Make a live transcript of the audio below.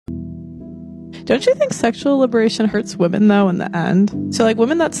Don't you think sexual liberation hurts women, though, in the end? So, like,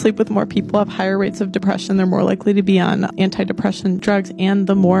 women that sleep with more people have higher rates of depression. They're more likely to be on antidepressant drugs. And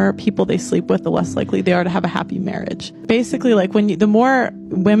the more people they sleep with, the less likely they are to have a happy marriage. Basically, like, the more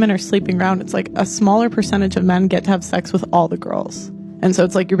women are sleeping around, it's like a smaller percentage of men get to have sex with all the girls. And so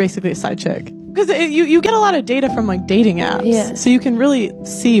it's like you're basically a side chick. Because you get a lot of data from, like, dating apps. Yeah. So you can really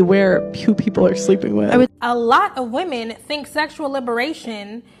see who people are sleeping with. A lot of women think sexual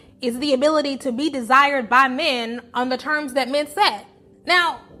liberation is the ability to be desired by men on the terms that men set.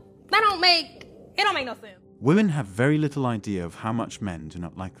 Now, it don't make no sense. Women have very little idea of how much men do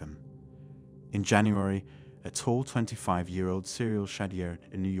not like them. In January, a tall 25-year-old serial shadier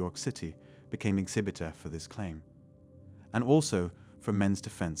in New York City became exhibitor for this claim, and also for men's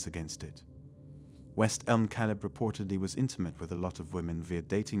defense against it. West Elm Caleb reportedly was intimate with a lot of women via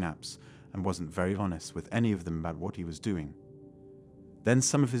dating apps and wasn't very honest with any of them about what he was doing. Then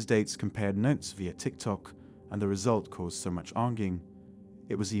some of his dates compared notes via TikTok, and the result caused so much arguing,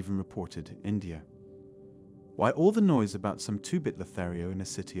 it was even reported in India. Why all the noise about some 2-bit Lothario in a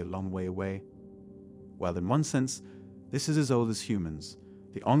city a long way away? Well, in one sense, this is as old as humans.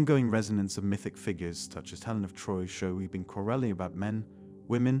 The ongoing resonance of mythic figures such as Helen of Troy show we've been quarreling about men,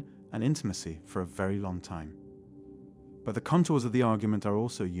 women, and intimacy for a very long time. But the contours of the argument are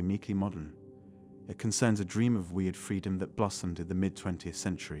also uniquely modern. It concerns a dream of weird freedom that blossomed in the mid-20th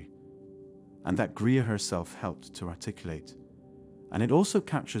century, and that Greer herself helped to articulate. And it also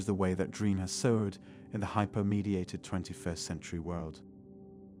captures the way that dream has soared in the hyper-mediated 21st century world.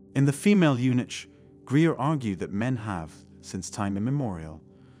 In The Female Eunuch, Greer argued that men have, since time immemorial,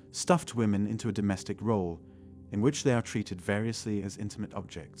 stuffed women into a domestic role in which they are treated variously as intimate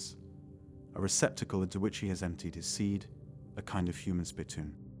objects, a receptacle into which he has emptied his seed, a kind of human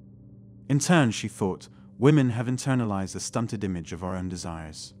spittoon. In turn, she thought, women have internalized a stunted image of our own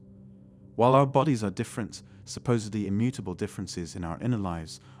desires. While our bodies are different, supposedly immutable differences in our inner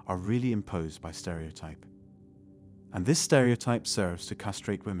lives are really imposed by stereotype. And this stereotype serves to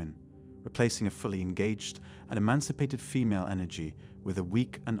castrate women, replacing a fully engaged and emancipated female energy with a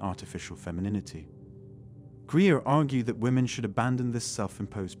weak and artificial femininity. Greer argued that women should abandon this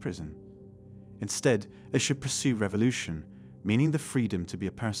self-imposed prison. Instead, they should pursue revolution, meaning the freedom to be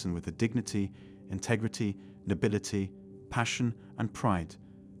a person with the dignity, integrity, nobility, passion, and pride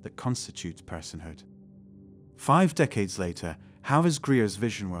that constitutes personhood. 5 decades later, how is Greer's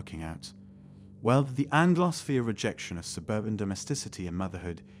vision working out? Well, the Anglosphere rejection of suburban domesticity and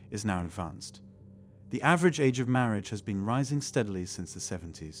motherhood is now advanced. The average age of marriage has been rising steadily since the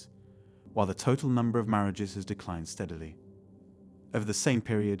 70s, while the total number of marriages has declined steadily. Over the same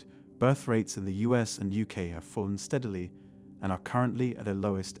period, birth rates in the US and UK have fallen steadily and are currently at their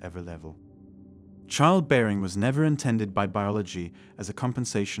lowest ever level. Childbearing was never intended by biology as a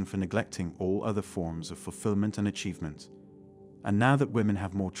compensation for neglecting all other forms of fulfillment and achievement. And now that women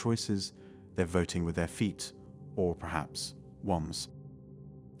have more choices, they're voting with their feet, or perhaps WOMs.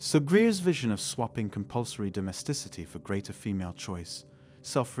 So Greer's vision of swapping compulsory domesticity for greater female choice,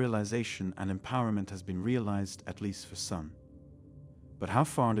 self-realization and empowerment has been realized, at least for some. But how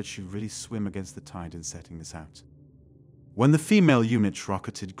far did she really swim against the tide in setting this out? When The Female Eunuch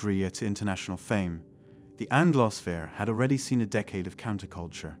rocketed Greer to international fame, the Anglosphere had already seen a decade of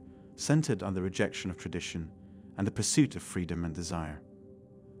counterculture, centered on the rejection of tradition and the pursuit of freedom and desire.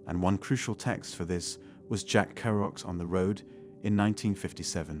 And one crucial text for this was Jack Kerouac's On the Road in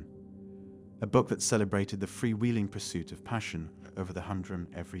 1957, a book that celebrated the freewheeling pursuit of passion over the humdrum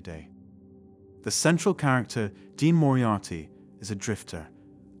everyday. The central character, Dean Moriarty, is a drifter,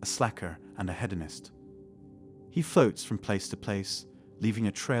 a slacker, and a hedonist. He floats from place to place, leaving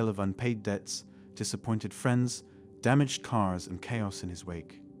a trail of unpaid debts, disappointed friends, damaged cars, and chaos in his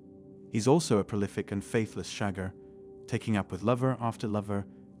wake. He's also a prolific and faithless shagger, taking up with lover after lover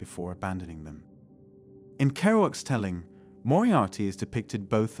before abandoning them. In Kerouac's telling, Moriarty is depicted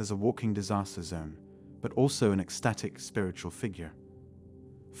both as a walking disaster zone, but also an ecstatic spiritual figure.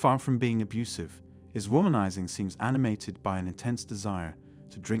 Far from being abusive, his womanizing seems animated by an intense desire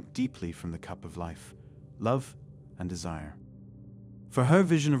to drink deeply from the cup of life, love, and desire. For her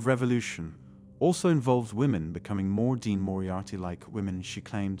vision of revolution also involves women becoming more Dean Moriarty-like women she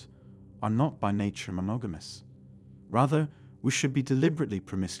claimed are not by nature monogamous. Rather, we should be deliberately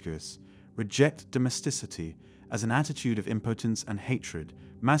promiscuous, reject domesticity as an attitude of impotence and hatred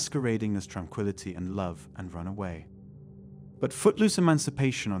masquerading as tranquility and love, and run away. But footloose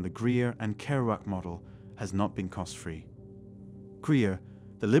emancipation on the Greer and Kerouac model has not been cost-free. Greer,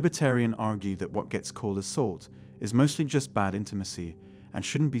 the libertarian, argued that what gets called assault is mostly just bad intimacy and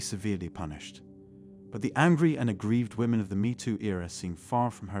shouldn't be severely punished. But the angry and aggrieved women of the Me Too era sing far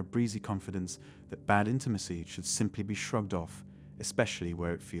from her breezy confidence that bad intimacy should simply be shrugged off, especially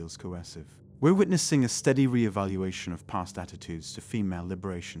where it feels coercive. We're witnessing a steady re-evaluation of past attitudes to female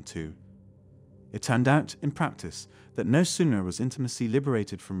liberation too. It turned out, in practice, that no sooner was intimacy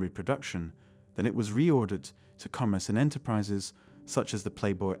liberated from reproduction than it was reordered to commerce and enterprises such as the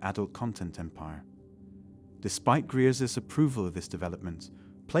Playboy adult content empire. Despite Greer's disapproval of this development,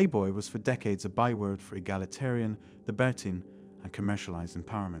 Playboy was for decades a byword for egalitarian, libertine, and commercialized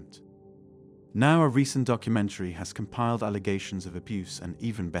empowerment. Now a recent documentary has compiled allegations of abuse and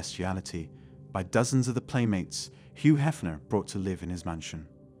even bestiality by dozens of the playmates Hugh Hefner brought to live in his mansion.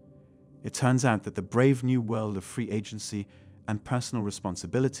 It turns out that the brave new world of free agency and personal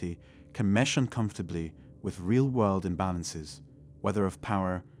responsibility can mesh uncomfortably with real-world imbalances, whether of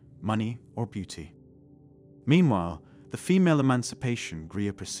power, money, or beauty. Meanwhile, the female emancipation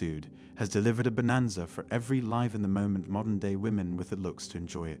Greer pursued has delivered a bonanza for every live-in-the-moment modern-day women with the looks to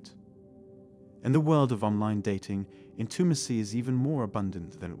enjoy it. In the world of online dating, intimacy is even more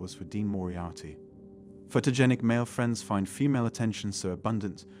abundant than it was for Dean Moriarty. Photogenic male friends find female attention so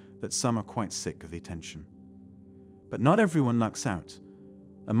abundant that some are quite sick of the attention. But not everyone lucks out.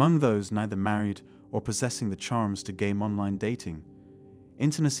 Among those neither married or possessing the charms to game online dating,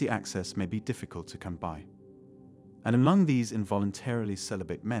 intimacy access may be difficult to come by. And among these involuntarily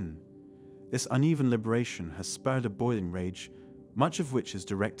celibate men, this uneven liberation has spurred a boiling rage, much of which is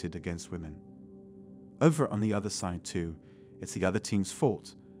directed against women. Over on the other side too, it's the other team's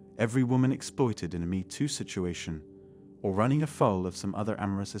fault, every woman exploited in a Me Too situation, or running afoul of some other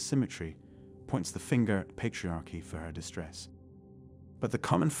amorous asymmetry, points the finger at patriarchy for her distress. But the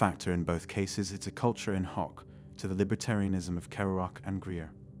common factor in both cases is a culture in hoc to the libertarianism of Kerouac and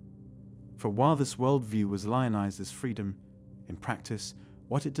Greer. For while this worldview was lionized as freedom, in practice,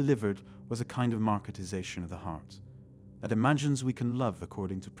 what it delivered was a kind of marketization of the heart, that imagines we can love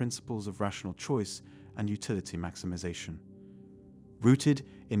according to principles of rational choice and utility maximization. Rooted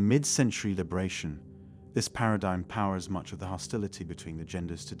in mid-century liberation, this paradigm powers much of the hostility between the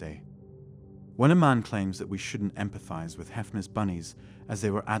genders today. When a man claims that we shouldn't empathize with Hefner's bunnies as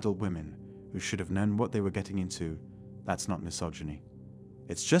they were adult women who should have known what they were getting into, that's not misogyny.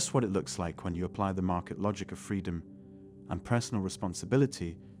 It's just what it looks like when you apply the market logic of freedom and personal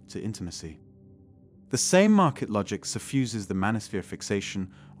responsibility to intimacy. The same market logic suffuses the manosphere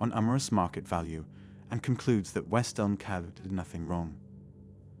fixation on amorous market value and concludes that West Elm Cad did nothing wrong.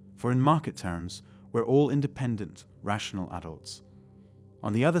 For in market terms, we're all independent, rational adults.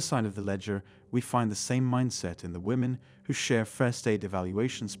 On the other side of the ledger, we find the same mindset in the women who share first aid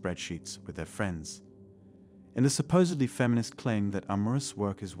evaluation spreadsheets with their friends. In the supposedly feminist claim that amorous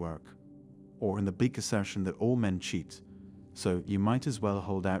work is work, or in the bleak assertion that all men cheat, so you might as well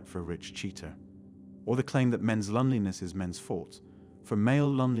hold out for a rich cheater, or the claim that men's loneliness is men's fault, for male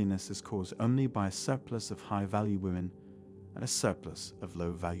loneliness is caused only by a surplus of high-value women and a surplus of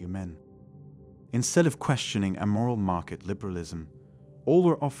low-value men. Instead of questioning amoral market liberalism, all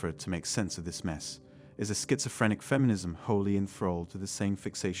we're offered to make sense of this mess is a schizophrenic feminism wholly enthralled to the same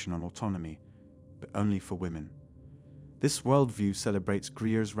fixation on autonomy, but only for women. This worldview celebrates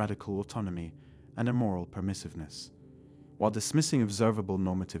Greer's radical autonomy and immoral permissiveness, while dismissing observable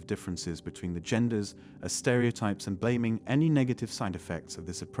normative differences between the genders as stereotypes and blaming any negative side effects of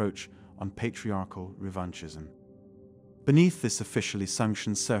this approach on patriarchal revanchism. Beneath this officially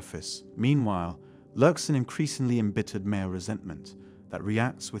sanctioned surface, meanwhile, lurks an increasingly embittered male resentment that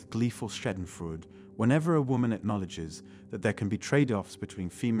reacts with gleeful schadenfreude whenever a woman acknowledges that there can be trade-offs between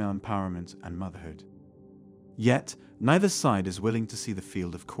female empowerment and motherhood. Yet, neither side is willing to see the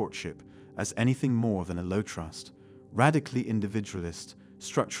field of courtship as anything more than a low-trust, radically individualist,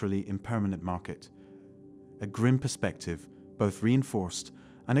 structurally impermanent market, a grim perspective both reinforced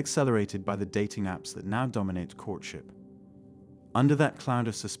and accelerated by the dating apps that now dominate courtship. Under that cloud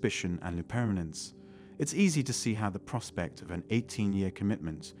of suspicion and impermanence, it's easy to see how the prospect of an 18-year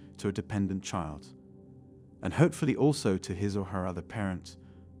commitment to a dependent child, and hopefully also to his or her other parent,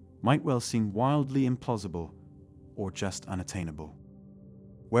 might well seem wildly implausible or just unattainable.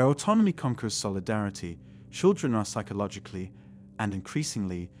 Where autonomy conquers solidarity, children are psychologically and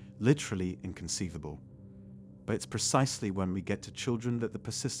increasingly literally inconceivable. But it's precisely when we get to children that the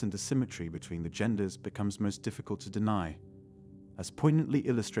persistent asymmetry between the genders becomes most difficult to deny, as poignantly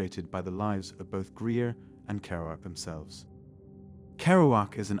illustrated by the lives of both Greer and Kerouac themselves.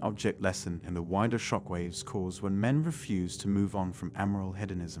 Kerouac is an object lesson in the wider shockwaves caused when men refuse to move on from amoral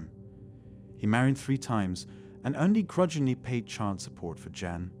hedonism. He married 3 times and only grudgingly paid child support for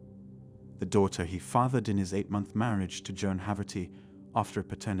Jan, the daughter he fathered in his 8-month marriage to Joan Haverty after a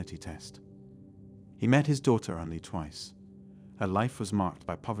paternity test. He met his daughter only twice. Her life was marked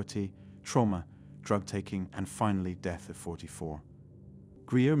by poverty, trauma, drug-taking, and finally death at 44.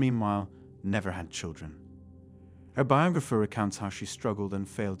 Greer, meanwhile, never had children. Her biographer recounts how she struggled and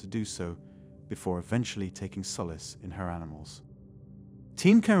failed to do so before eventually taking solace in her animals.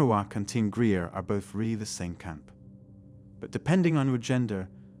 Team Kerouac and Team Greer are both really the same camp. But depending on your gender,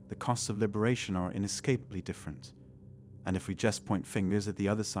 the costs of liberation are inescapably different. And if we just point fingers at the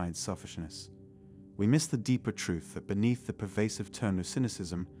other side's selfishness, we miss the deeper truth that beneath the pervasive tone of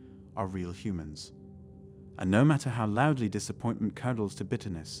cynicism are real humans. And no matter how loudly disappointment curdles to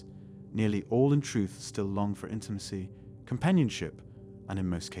bitterness, nearly all in truth still long for intimacy, companionship, and in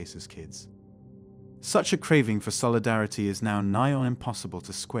most cases kids. Such a craving for solidarity is now nigh on impossible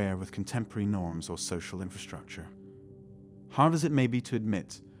to square with contemporary norms or social infrastructure. Hard as it may be to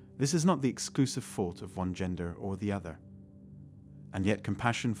admit, this is not the exclusive fault of one gender or the other. And yet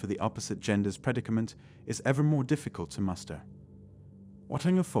compassion for the opposite gender's predicament is ever more difficult to muster. What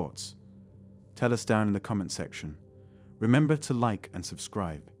are your thoughts? Tell us down in the comment section. Remember to like and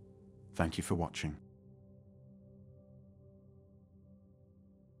subscribe. Thank you for watching.